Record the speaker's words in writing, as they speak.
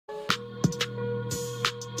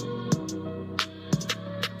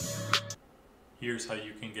Here's how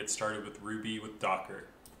you can get started with Ruby with Docker.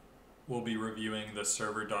 We'll be reviewing the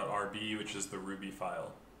server.rb, which is the Ruby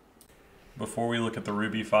file. Before we look at the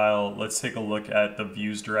Ruby file, let's take a look at the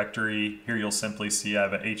views directory. Here you'll simply see I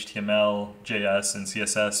have an HTML, JS, and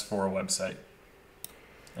CSS for a website.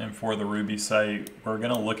 And for the Ruby site, we're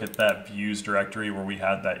going to look at that views directory where we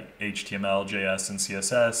had that HTML, JS, and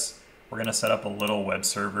CSS. We're going to set up a little web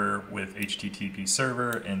server with HTTP server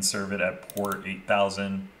and serve it at port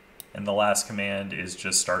 8000. And the last command is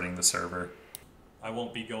just starting the server. I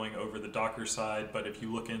won't be going over the Docker side, but if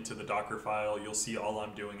you look into the Docker file, you'll see all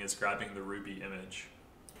I'm doing is grabbing the Ruby image.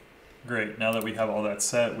 Great, now that we have all that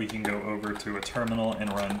set, we can go over to a terminal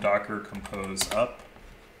and run docker compose up.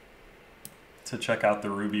 To check out the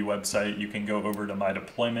Ruby website, you can go over to my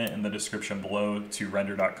deployment in the description below to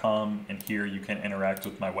render.com, and here you can interact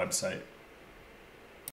with my website.